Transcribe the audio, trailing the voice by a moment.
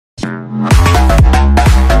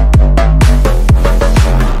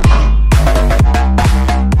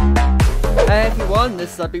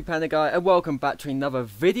guys, ThatBluePandaGuy, and welcome back to another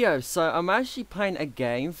video. So I'm actually playing a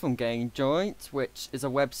game from Game Joint, which is a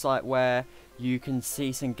website where you can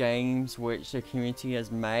see some games which the community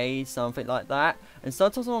has made, something like that. And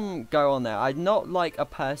sometimes I go on there. I'm not like a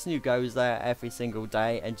person who goes there every single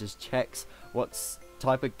day and just checks what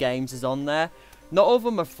type of games is on there. Not all of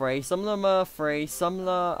them are free. Some of them are free. Some of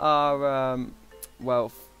them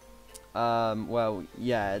are well,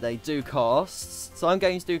 yeah, they do cost. Some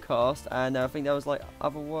games do cost, and I think there was like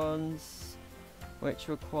other ones which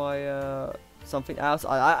require something else.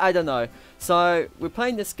 I don't know. So we're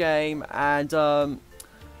playing this game, and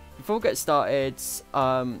before we get started,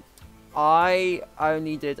 I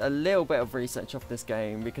only did a little bit of research of this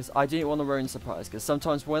game because I didn't want to ruin the surprise. Because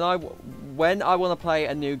sometimes when I want to play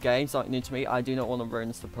a new game, something new to me, I do not want to ruin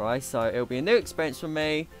the surprise. So it'll be a new experience for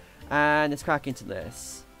me, and let's crack into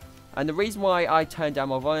this. And the reason why I turned down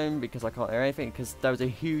my volume because I can't hear anything, because there was a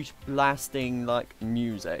huge blasting like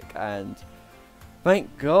music, and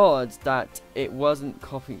thank God that it wasn't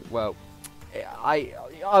copy. Well,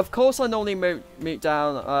 of course I normally mute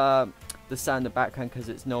down the sound in the background because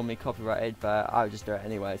it's normally copyrighted, but I'll just do it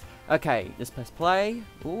anyways. Okay, let's press play.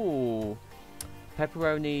 Ooh,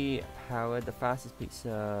 pepperoni powered, the fastest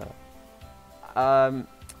pizza.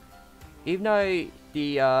 Even though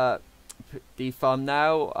the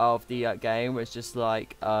thumbnail of the game was just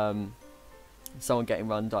like someone getting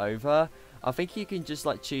run over, I think you can just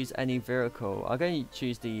like choose any vehicle. I'm going to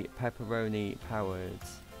choose the pepperoni powered.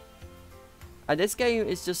 And this game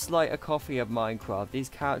is just like a copy of Minecraft. These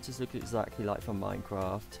characters look exactly like from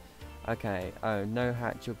Minecraft. Okay, oh, no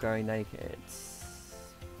hat, you're going naked.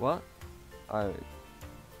 What? Oh.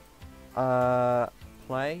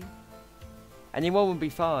 Play? Anyone would be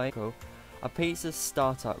fine. Cool. A pizza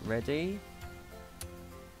startup ready?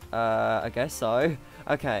 I guess so.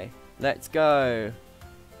 Okay, let's go.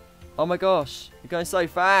 Oh my gosh, you're going so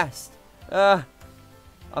fast. I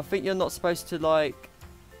think you're not supposed to like...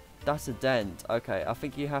 That's a dent. Okay, I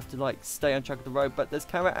think you have to like stay on track of the road, but this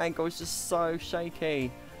camera angle is just so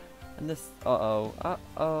shaky. And this... Uh-oh.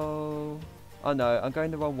 Uh-oh. Oh no, I'm going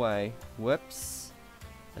the wrong way. Whoops.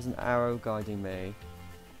 There's an arrow guiding me.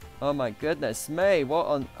 Oh my goodness me, what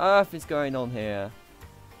on earth is going on here?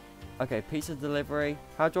 Okay, pizza delivery.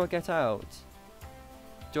 How do I get out?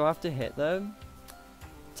 Do I have to hit them?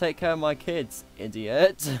 Take care of my kids,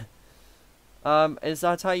 idiot. Is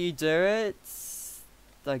that how you do it?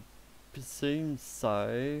 I presume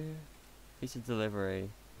so. Pizza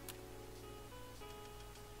delivery.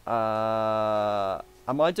 Am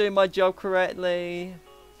I doing my job correctly?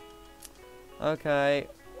 Okay.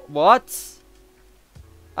 What?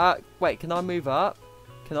 Wait, can I move up?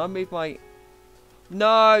 Can I move my...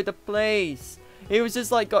 No, the police! He was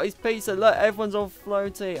just like, got his pizza. Look, everyone's all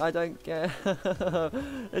floaty. I don't get...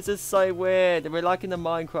 This is so weird. We're like in the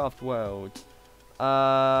Minecraft world.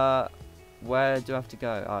 Where do I have to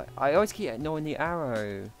go? I always keep ignoring the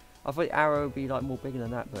arrow. I thought the arrow would be like more bigger than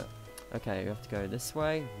that, but... Okay, we have to go this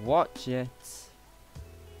way. Watch it.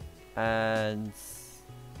 And...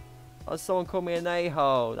 Oh, someone called me an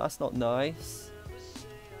a-hole. That's not nice.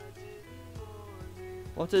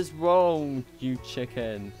 What is wrong, you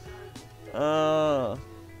chicken? Well,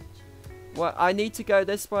 I need to go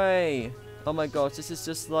this way. Oh my gosh, this is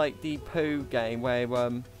just like the poo game where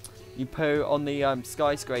you poo on the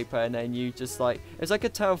skyscraper and then you just like... It's like a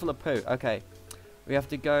town full of poo. Okay, we have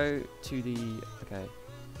to go to the... Okay.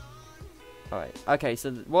 Alright, okay,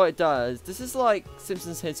 so what it does... This is like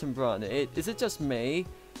Simpsons Hit and Run. Is it just me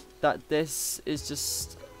that this is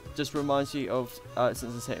just reminds you of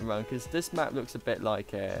Simpsons Hit and Run, because this map looks a bit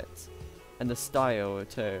like it, and the style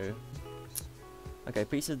too. Okay,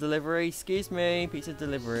 pizza delivery. Excuse me, pizza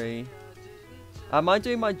delivery. Am I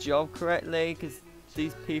doing my job correctly? Because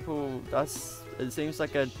these people, it seems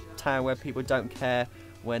like a town where people don't care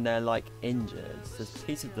when they're like injured. So it's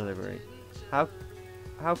pizza delivery. How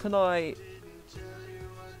can I?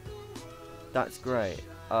 That's great.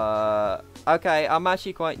 Okay, I'm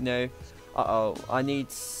actually quite new. Uh-oh, I need...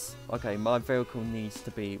 Okay, my vehicle needs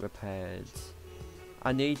to be repaired.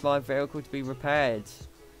 I need my vehicle to be repaired.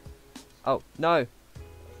 Oh, no.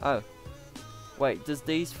 Oh. Wait, does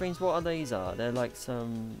these things... What are these? They're like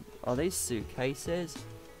some... Are these suitcases?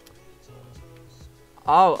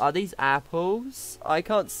 Oh, are these apples? I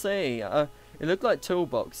can't see. It looked like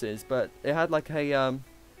toolboxes, but it had like a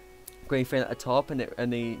green thing at the top,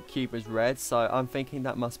 and the cube was red, so I'm thinking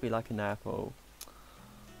that must be like an apple.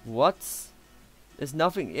 What? There's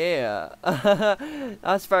nothing here.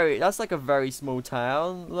 That's like a very small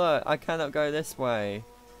town. Look, I cannot go this way.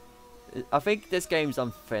 I think this game's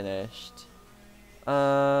unfinished.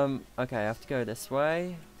 Okay, I have to go this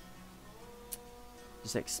way.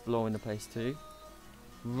 Just exploring the place too.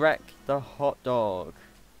 Wreck the hot dog.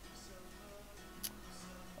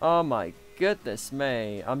 Oh my goodness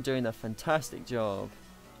me. I'm doing a fantastic job.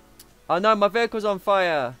 Oh no, my vehicle's on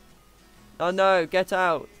fire. Oh no, get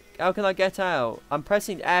out. How can I get out? I'm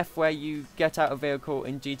pressing F where you get out a vehicle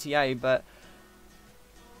in GTA, but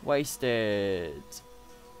wasted.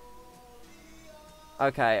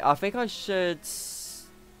 Okay, I think I should...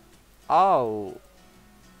 Oh.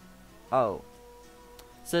 Oh.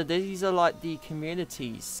 So these are like the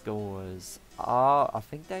community scores. Oh, I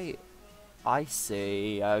think they... I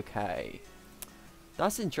see. Okay.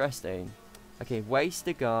 That's interesting. Okay, waste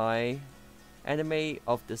the guy. Enemy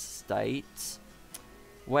of the state.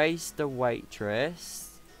 Waste the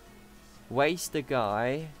waitress. Waste the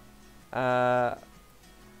guy. I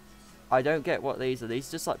don't get what these are. These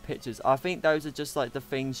are just like pictures. I think those are just like the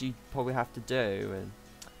things you probably have to do. And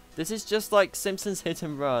this is just like Simpsons Hit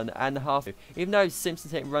and Run and half. Even though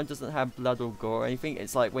Simpsons Hit and Run doesn't have blood or gore or anything,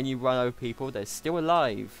 it's like when you run over people, they're still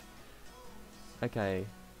alive. Okay.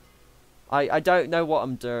 I don't know what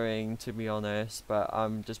I'm doing, to be honest, but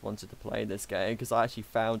I'm just wanted to play this game because I actually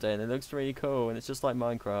found it and it looks really cool and it's just like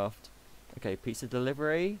Minecraft. Okay, pizza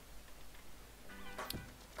delivery.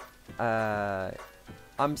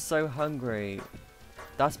 I'm so hungry.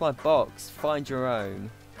 That's my box. Find your own.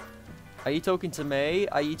 Are you talking to me?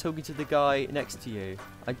 Are you talking to the guy next to you?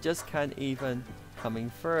 I just can't even coming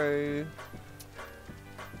through.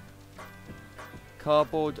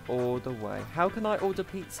 Cardboard all the way. How can I order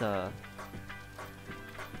pizza?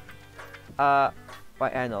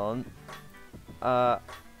 Wait, hang on. How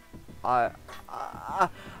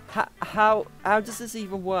does this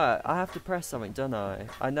even work? I have to press something, don't I?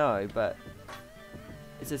 I know, but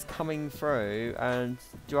it says coming through, and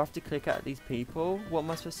do I have to click at these people? What am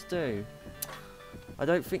I supposed to do? I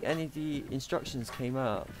don't think any of the instructions came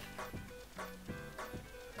up.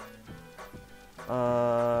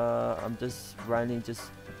 I'm just randomly just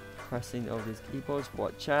pressing all these keyboards.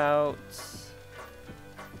 Watch out.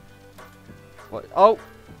 What? Oh!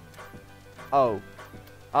 Oh.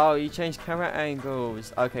 Oh, you changed camera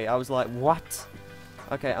angles. Okay, I was like, what?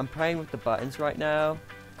 Okay, I'm playing with the buttons right now.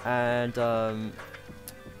 And,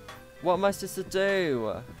 what am I supposed to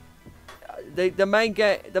do? The main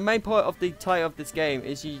point of the title of this game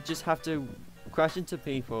is you just have to crash into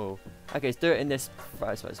people. Okay, let's do it in this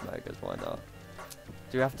first person mode, because why not?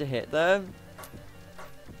 Do we have to hit them?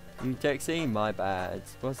 You Dixie? My bad.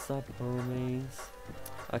 What's up, homies?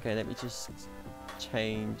 Okay, let me just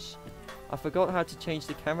change. I forgot how to change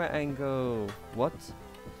the camera angle. What?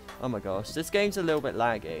 Oh my gosh, this game's a little bit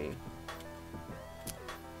laggy.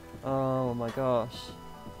 Oh my gosh.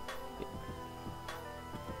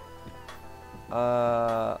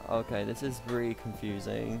 Okay, this is really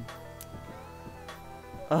confusing.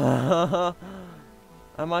 Am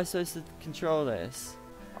I supposed to control this?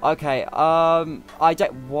 Okay, I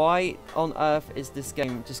don't... Why on earth is this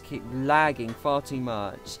game just keep lagging far too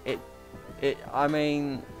much? I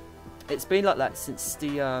mean, it's been like that since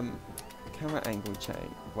the, camera angle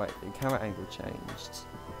changed. Wait, the camera angle changed.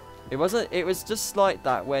 It was just like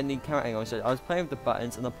that when the camera angle changed. I was playing with the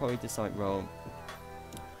buttons and I probably did something wrong.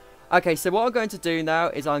 Okay, so what I'm going to do now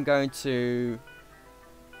is I'm going to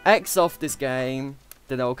X off this game,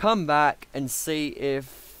 then I'll come back and see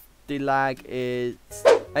if the lag is...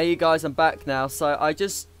 Hey you guys, I'm back now. So I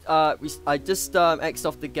just X'd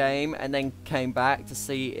off the game and then came back to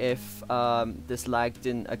see if this lag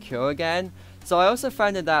didn't occur again. So I also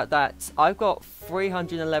found out that I've got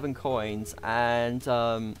 311 coins and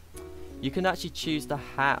you can actually choose the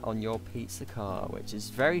hat on your pizza car, which is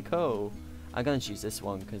very cool. I'm going to choose this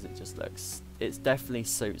one because it just looks... It definitely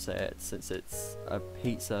suits it since it's a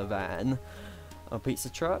pizza van. A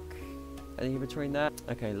pizza truck. Anything between that?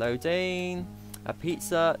 Okay, loading. A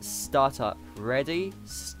pizza startup. Ready?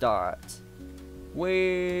 Start.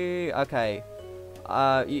 Whee! Okay.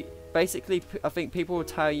 Basically, I think people will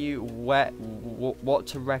tell you what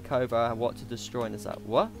to wreck over, what to destroy and stuff.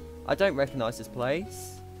 What? I don't recognize this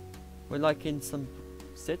place. We're like in some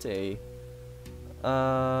city.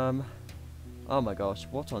 Oh my gosh,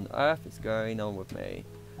 what on earth is going on with me?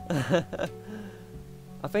 I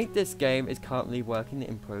think this game is currently working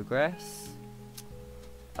in progress.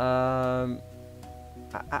 What am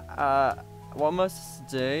I supposed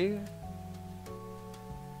to do?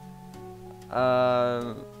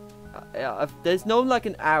 There's no like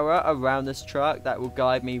an arrow around this truck that will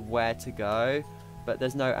guide me where to go, but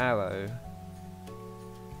there's no arrow.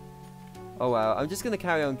 Oh wow, I'm just gonna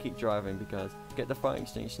carry on and keep driving because get the fire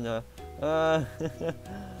extinguisher. Oh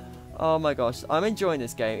my gosh, I'm enjoying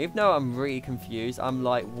this game. Even though I'm really confused, I'm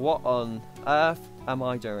like, what on earth am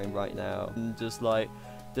I doing right now? And just like,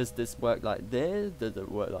 does this work like this? Does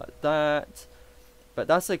it work like that? But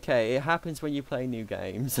that's okay. It happens when you play new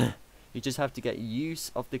games. You just have to get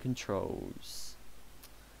use of the controls.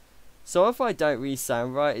 So if I don't really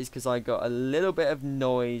sound right, it's because I got a little bit of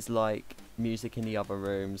noise like music in the other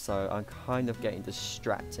room, so I'm kind of getting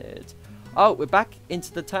distracted. Oh, we're back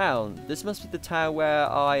into the town. This must be the town where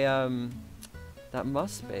that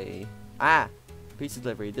must be. Ah, pizza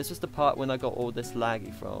delivery. This was the part when I got all this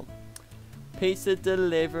laggy from. Pizza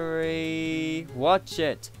delivery. Watch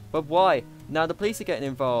it. But why? Now the police are getting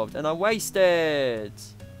involved and I'm wasted.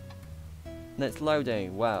 And it's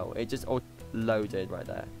loading. Wow, it just all loaded right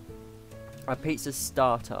there. A pizza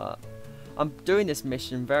startup. I'm doing this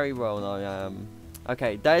mission very well, I am.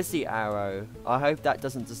 Okay, there's the arrow. I hope that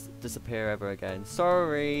doesn't disappear ever again.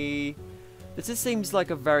 Sorry. This just seems like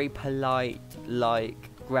a very polite, like,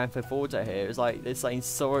 Grand Theft Auto here. It's like they're saying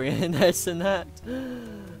sorry and this and that.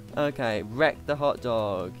 Okay, wreck the hot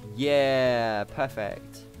dog. Yeah,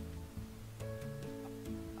 perfect.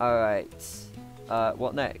 Alright.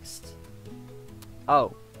 What next?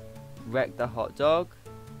 Oh. Wreck the hot dog.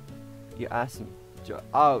 You asked me.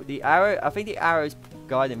 Oh, the arrow. I think the arrow's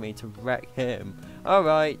guiding me to wreck him.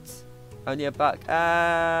 Alright. Only a buck.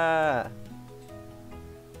 Ah.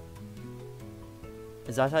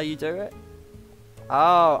 Is that how you do it?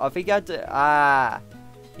 Oh, I think I had to. Ah.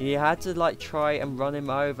 You had to like try and run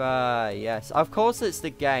him over. Yes. Of course it's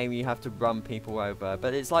the game you have to run people over.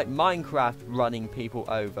 But it's like Minecraft running people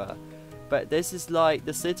over. But this is like.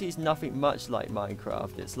 The city's nothing much like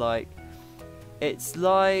Minecraft. It's like.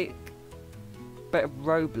 But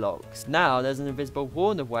Roblox. Now there's an invisible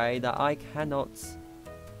wall in the way that I cannot.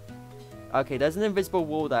 Okay, there's an invisible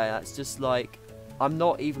wall there. That's just like I'm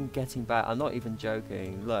not even getting back. I'm not even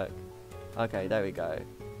joking. Look. Okay, there we go.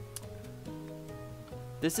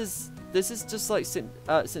 This is just like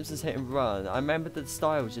Simpsons Hit and Run. I remember the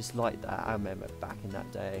style was just like that. I remember back in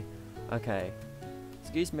that day. Okay.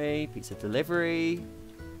 Excuse me. Pizza delivery.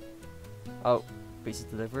 Oh, pizza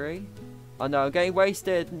delivery. Oh no, I'm getting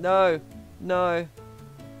wasted. No. No.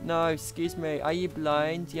 No, excuse me. Are you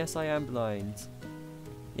blind? Yes, I am blind.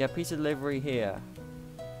 Yeah, pizza delivery here.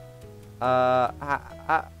 I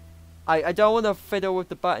don't want to fiddle with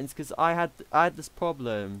the buttons because I had this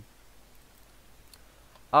problem.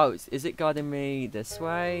 Oh, is it guiding me this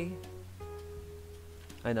way?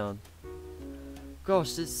 Hang on.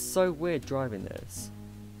 Gosh, this is so weird driving this.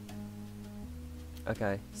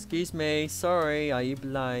 Okay, excuse me, sorry, are you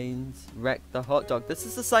blind? Wreck the hot dog. This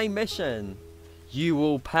is the same mission. You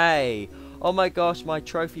will pay. Oh my gosh, my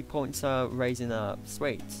trophy points are raising up.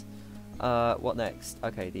 Sweet. What next?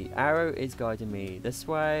 Okay, the arrow is guiding me this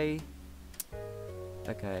way.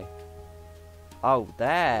 Okay. Oh,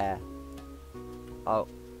 there. Oh.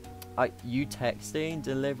 You texting?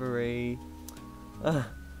 Delivery.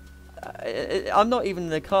 I'm not even in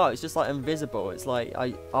the car, it's just like invisible. It's like,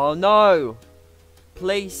 oh no!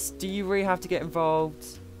 Police, do you really have to get involved?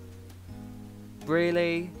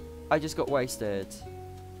 Really? I just got wasted.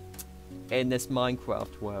 In this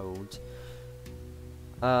Minecraft world.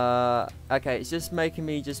 Okay, it's just making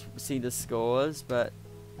me just see the scores, but...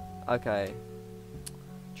 Okay.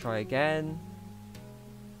 Try again.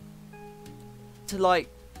 To like,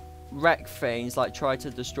 wreck things, like try to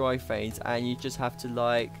destroy things, and you just have to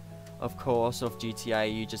like... Of course, of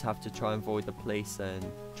GTA, you just have to try and avoid the police and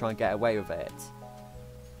try and get away with it.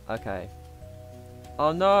 Okay.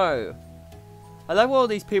 Oh no! I love all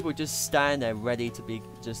these people just stand there ready to be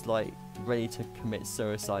just like ready to commit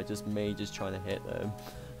suicide, just me just trying to hit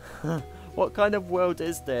them. What kind of world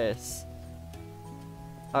is this?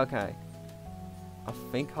 Okay. I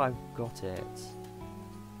think I've got it.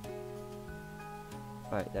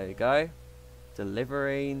 Right, there we go.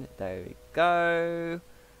 Delivering, there we go.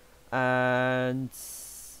 And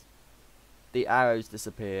the arrows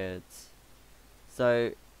disappeared.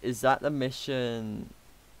 So is that the mission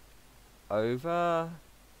over?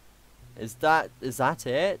 Is that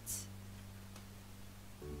it?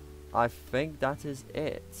 I think that is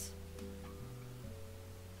it.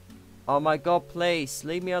 Oh my god, please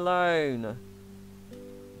leave me alone.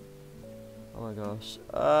 Oh my gosh.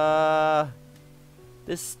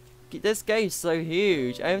 This game's so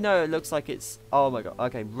huge. Even though it looks like it's... Oh my god.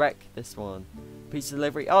 Okay, wreck this one. Pizza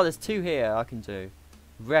delivery. Oh, there's two here I can do.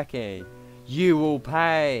 Wrecking. You will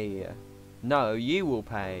pay. No, you will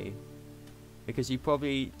pay. Because you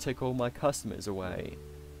probably took all my customers away.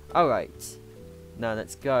 Alright. Now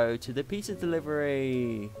let's go to the pizza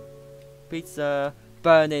delivery. Pizza.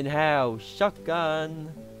 Burn in hell.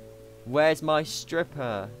 Shotgun. Where's my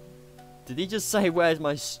stripper? Did he just say where's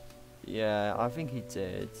my... Yeah, I think he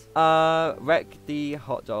did. Wreck the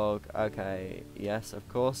hot dog. Okay, yes, of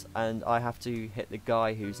course. And I have to hit the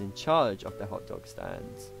guy who's in charge of the hot dog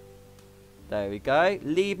stand. There we go.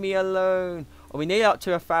 Leave me alone. Oh, we need up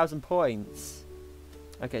to 1,000 points.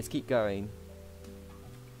 Okay, let's keep going.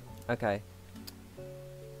 Okay.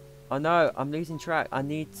 Oh no, I'm losing track.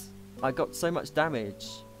 I got so much damage.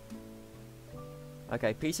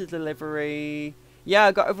 Okay, pizza delivery. Yeah,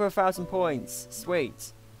 I got over 1,000 points.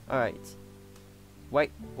 Sweet. Alright.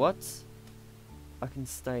 Wait, what? I can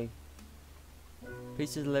stay.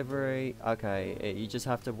 Pizza delivery. Okay, you just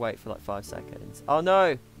have to wait for like 5 seconds. Oh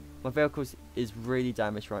no! My vehicle is really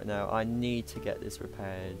damaged right now. I need to get this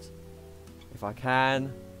repaired. If I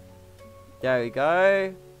can. There we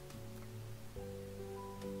go.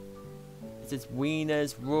 This is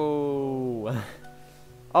Wiener's rule.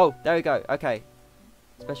 Oh, there we go. Okay.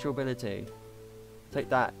 Special ability. Take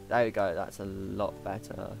that. There we go. That's a lot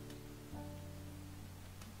better.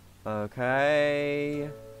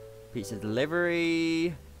 Okay. Pizza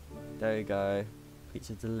delivery. There we go.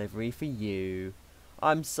 Pizza delivery for you.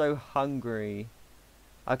 I'm so hungry.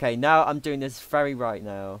 Okay, now I'm doing this very right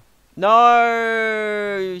now.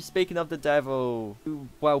 No! Speaking of the devil.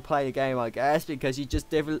 Well play the game, I guess, because you just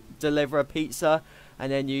deliver a pizza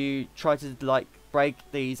and then you try to like break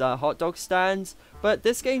these hot dog stands. But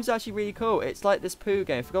this game's actually really cool. It's like this poo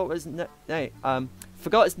game. Forgot its name,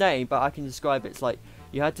 but I can describe it. It's like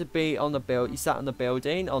you had to be on the you sat on the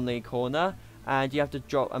building on the corner and you have to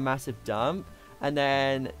drop a massive dump, and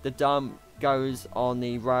then the dump goes on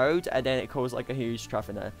the road and then it causes like a huge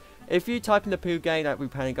traffic there. If you type in the poo game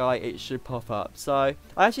ThatBluePandaGuy, it should pop up. So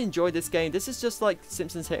I actually enjoyed this game. This is just like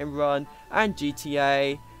Simpsons Hit and Run and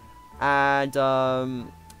GTA,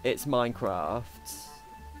 and it's Minecraft,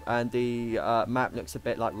 and the map looks a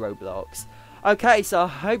bit like Roblox. Okay, so I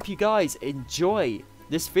hope you guys enjoy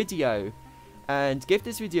this video, and give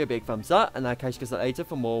this video a big thumbs up, and I'll catch you guys later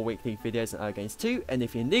for more weekly videos on Other Games too. And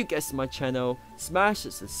if you're new guest to my channel, smash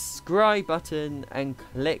the subscribe button and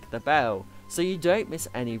click the bell so you don't miss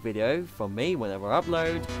any video from me whenever I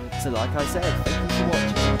upload. So like I said,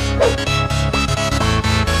 thank you for watching.